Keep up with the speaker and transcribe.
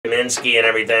Kaminsky and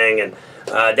everything, and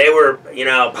they were, you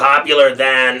know, popular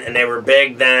then, and they were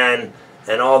big then,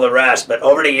 and all the rest. But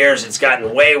over the years, it's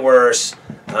gotten way worse.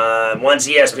 Once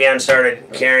ESPN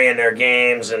started carrying their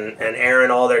games and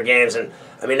airing all their games, and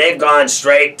I mean, they've gone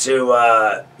straight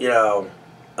to, you know,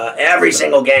 every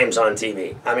single game's on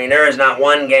TV. I mean, there is not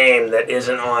one game that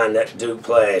isn't on that Duke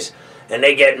plays. And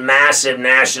they get massive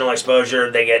national exposure.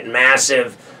 They get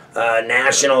massive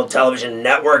national television,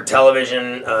 network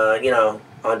television, you know,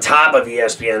 on top of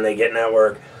ESPN, they get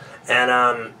network.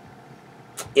 And,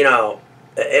 you know,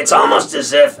 it's almost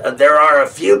as if there are a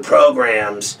few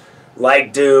programs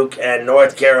like Duke and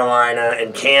North Carolina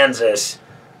and Kansas,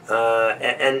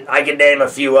 and I could name a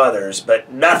few others,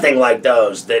 but nothing like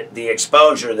those, that the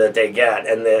exposure that they get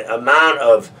and the amount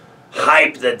of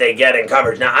hype that they get in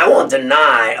coverage. Now, I won't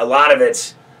deny a lot of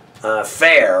it's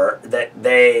fair, that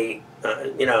they,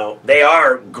 you know, they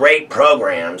are great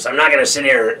programs. I'm not going to sit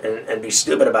here and be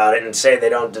stupid about it and say they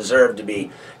don't deserve to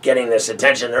be getting this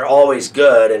attention. They're always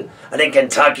good, and I think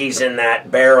Kentucky's in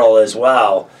that barrel as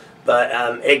well. But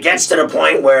it gets to the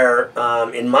point where,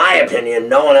 in my opinion,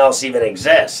 no one else even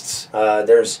exists. They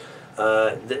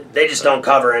just don't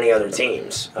cover any other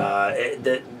teams.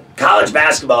 College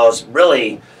basketball is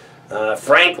really,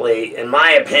 frankly, in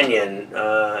my opinion,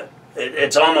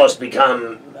 it's almost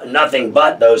become nothing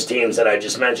but those teams that I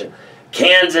just mentioned.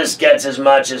 Kansas gets as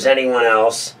much as anyone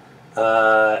else,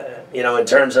 you know, in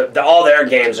terms of all their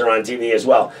games are on TV as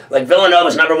well. Like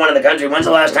Villanova's #1 in the country. When's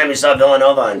the last time you saw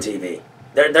Villanova on TV?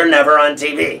 They're never on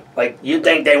TV. Like, you'd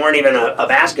think they weren't even a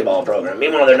basketball program.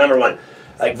 Meanwhile, they're #1.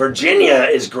 Like, Virginia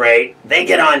is great. They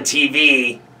get on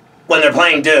TV when they're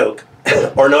playing Duke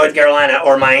or North Carolina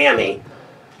or Miami.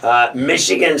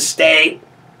 Michigan State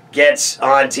gets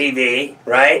on TV,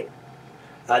 right?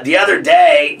 The other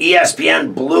day,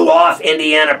 ESPN blew off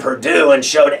Indiana Purdue and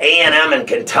showed A&M and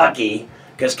Kentucky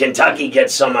because Kentucky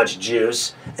gets so much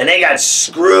juice. And they got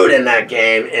screwed in that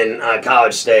game in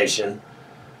College Station.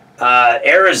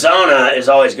 Arizona is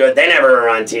always good. They never are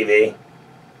on TV.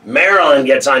 Maryland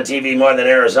gets on TV more than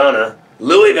Arizona.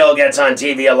 Louisville gets on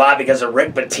TV a lot because of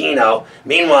Rick Pitino.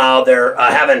 Meanwhile, they're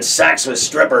having sex with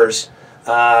strippers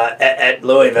at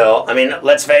Louisville. I mean,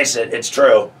 let's face it, it's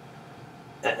true.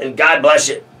 And God bless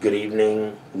you. Good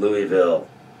evening, Louisville.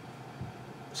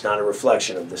 It's not a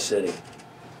reflection of the city.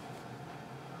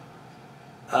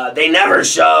 They never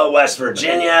show West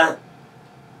Virginia.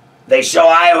 They show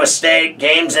Iowa State,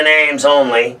 games and names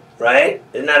only, right?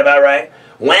 Isn't that about right?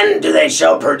 When do they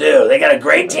show Purdue? They got a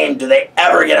great team. Do they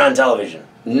ever get on television?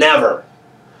 Never.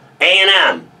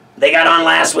 A&M, they got on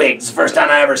last week. It's the first time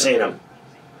I ever seen them.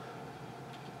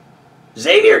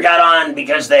 Xavier got on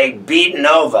because they beat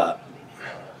Nova.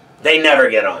 They never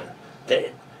get on.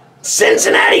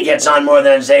 Cincinnati gets on more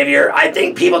than Xavier. I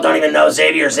think people don't even know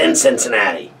Xavier's in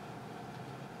Cincinnati.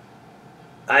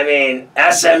 I mean,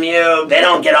 SMU, they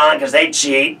don't get on because they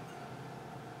cheat.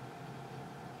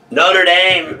 Notre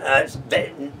Dame,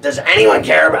 does anyone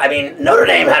care? I mean, Notre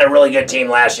Dame had a really good team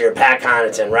last year, Pat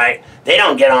Connaughton, right? They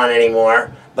don't get on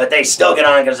anymore, but they still get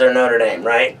on because they're Notre Dame,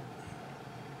 right?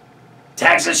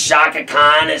 Texas, Shaka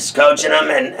Khan is coaching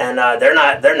them, and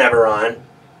they're never on.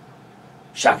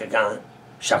 Shaka Khan,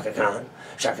 Shaka Khan,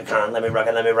 Shaka Khan, let me rock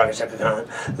it, Shaka Khan,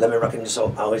 let me rock it in your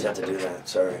soul. I always have to do that,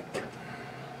 sorry.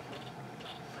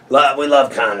 We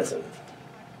love Connaughton.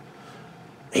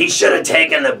 He should have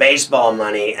taken the baseball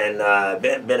money and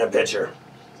been a pitcher.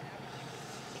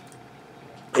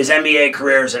 His NBA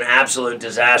career is an absolute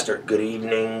disaster. Good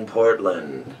evening,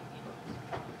 Portland.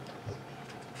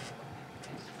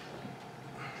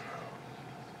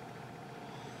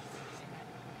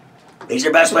 He's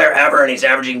your best player ever, and he's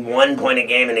averaging 1 point a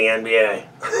game in the NBA.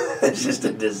 It's just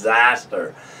a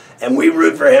disaster. And we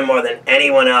root for him more than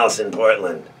anyone else in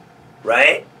Portland.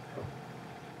 Right?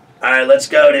 All right, let's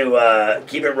go to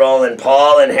Keep It Rolling.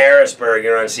 Paul in Harrisburg,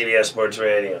 you're on CBS Sports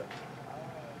Radio.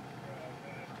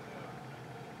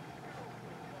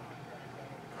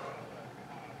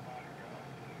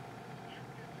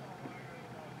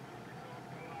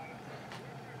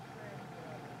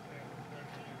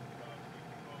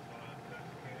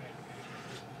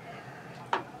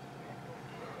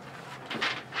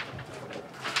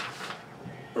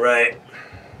 Right.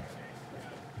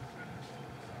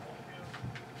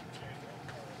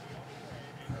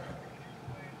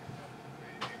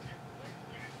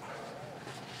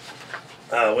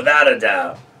 Without a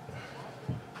doubt.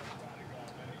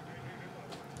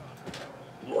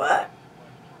 What?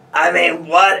 I mean,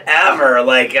 whatever.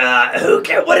 Like, who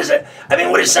cares? What is it? I mean,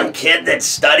 what is some kid that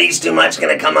studies too much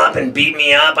going to come up and beat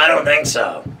me up? I don't think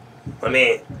so. I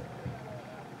mean...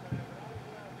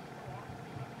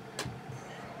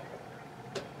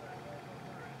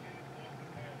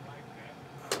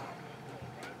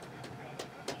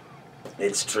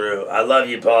 It's true. I love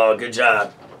you, Paul. Good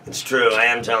job. It's true. I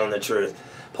am telling the truth.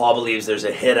 Paul believes there's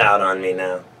a hit out on me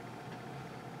now.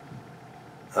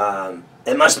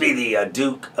 It must be the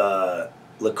Duke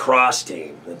lacrosse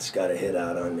team that's got a hit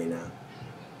out on me now.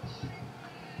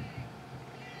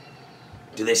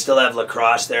 Do they still have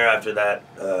lacrosse there after that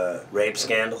rape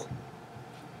scandal?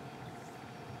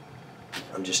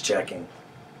 I'm just checking.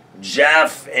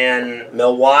 Jeff in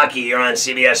Milwaukee, you're on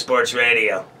CBS Sports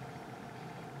Radio.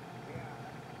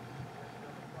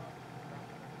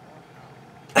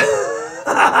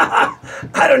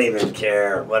 I don't even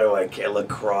care. What do I care?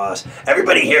 Lacrosse.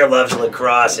 Everybody here loves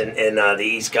lacrosse in the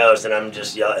East Coast, and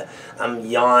I'm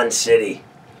Yawn City.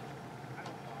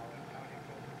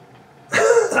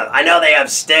 I know they have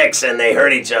sticks and they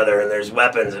hurt each other and there's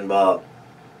weapons involved.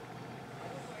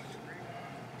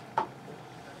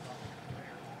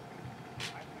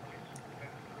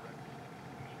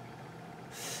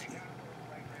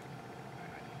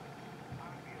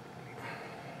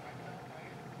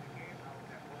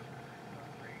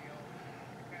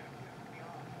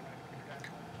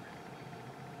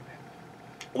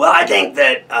 Well, I think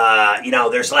that,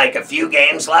 there's like a few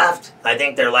games left. I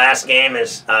think their last game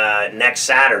is next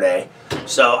Saturday.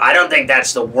 So I don't think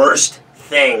that's the worst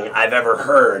thing I've ever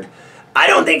heard. I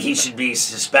don't think he should be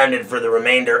suspended for the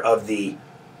remainder of the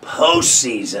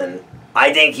postseason.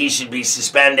 I think he should be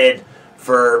suspended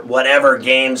for whatever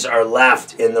games are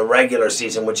left in the regular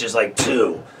season, which is like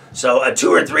 2. So a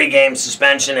 2 or 3 game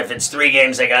suspension, if it's 3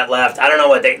 games they got left. I don't know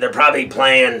what they're probably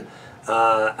playing.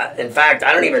 In fact,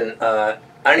 I don't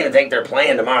even think they're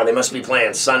playing tomorrow. They must be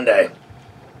playing Sunday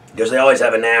because they always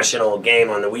have a national game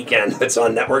on the weekend that's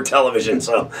on network television.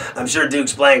 So I'm sure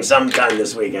Duke's playing sometime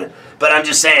this weekend. But I'm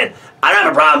just saying, I don't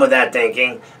have a problem with that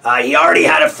thinking. He already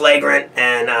had a flagrant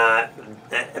and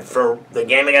for the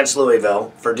game against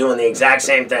Louisville for doing the exact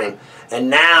same thing. And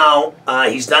now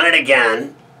he's done it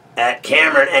again at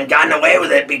Cameron and gotten away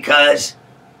with it because...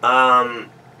 and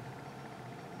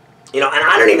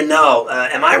I don't even know,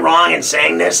 am I wrong in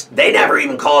saying this? They never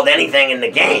even called anything in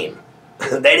the game.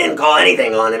 They didn't call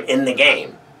anything on him in the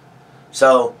game.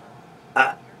 So,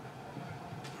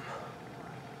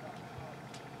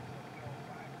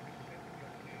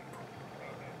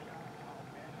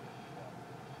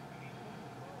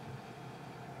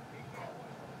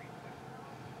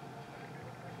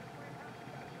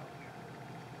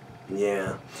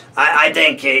 yeah. I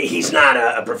think he's not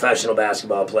a professional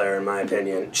basketball player, in my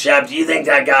opinion. Shep, do you think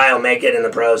that guy will make it in the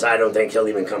pros? I don't think he'll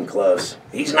even come close.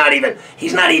 He's not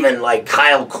even like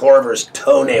Kyle Korver's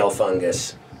toenail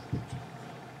fungus.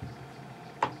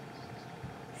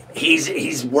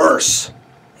 He's worse.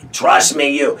 Trust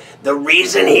me, the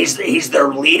reason he's their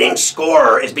leading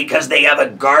scorer is because they have a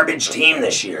garbage team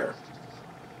this year.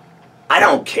 I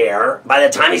don't care. By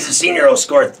the time he's a senior, he'll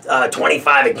score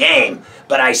 25 a game,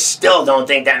 but I still don't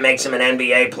think that makes him an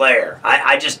NBA player.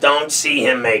 I just don't see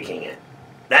him making it.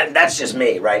 That's just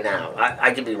me right now.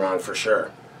 I could be wrong for sure.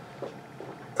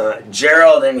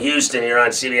 Gerald in Houston, you're on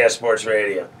CBS Sports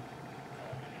Radio.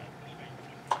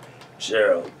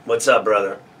 Gerald, what's up,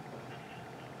 brother?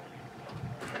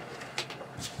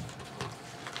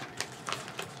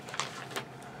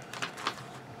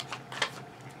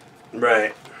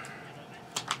 Right.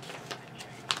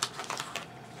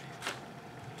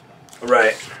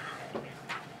 Right.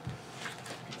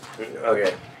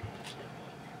 Okay.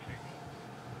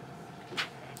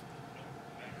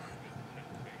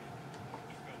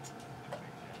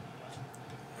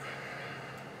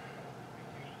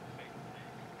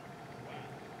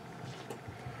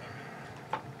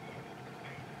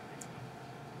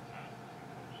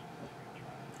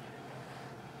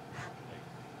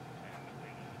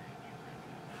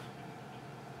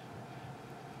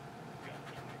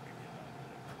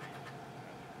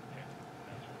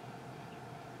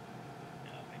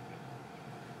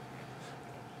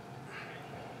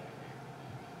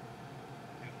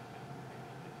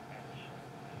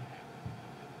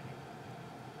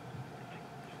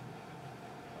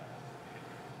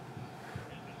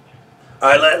 All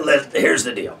right, here's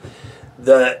the deal.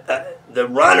 The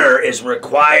runner is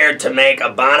required to make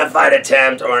a bona fide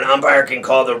attempt, or an umpire can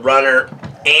call the runner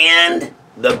and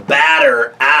the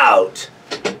batter out,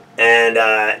 and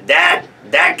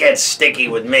that gets sticky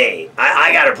with me.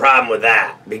 I got a problem with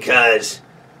that because,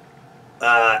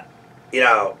 all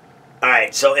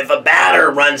right, so if a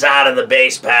batter runs out of the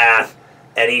base path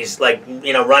and he's like,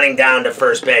 running down to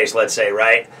first base, let's say,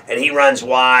 right? And he runs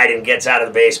wide and gets out of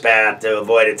the base path to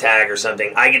avoid a tag or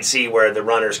something, I can see where the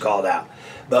runner's called out.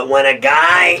 But when a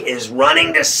guy is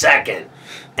running to second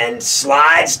and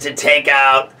slides to take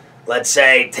out, let's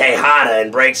say, Tejada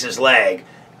and breaks his leg,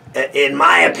 in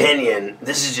my opinion,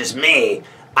 this is just me,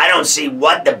 I don't see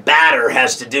what the batter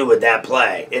has to do with that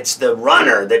play. It's the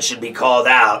runner that should be called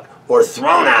out or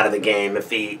thrown out of the game if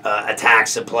he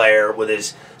attacks a player with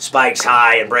his spikes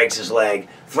high and breaks his leg.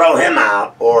 Throw him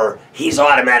out, or he's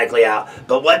automatically out.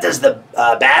 But what does the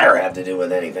batter have to do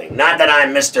with anything? Not that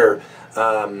I'm Mr.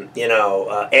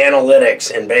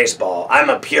 Analytics in baseball. I'm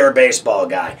a pure baseball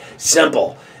guy.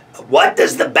 Simple. What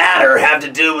does the batter have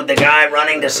to do with the guy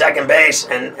running to second base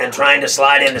and trying to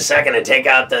slide into second and take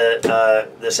out the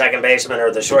second baseman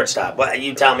or the shortstop? Well,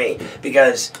 you tell me,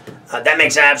 because that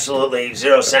makes absolutely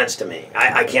zero sense to me.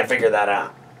 I can't figure that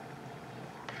out.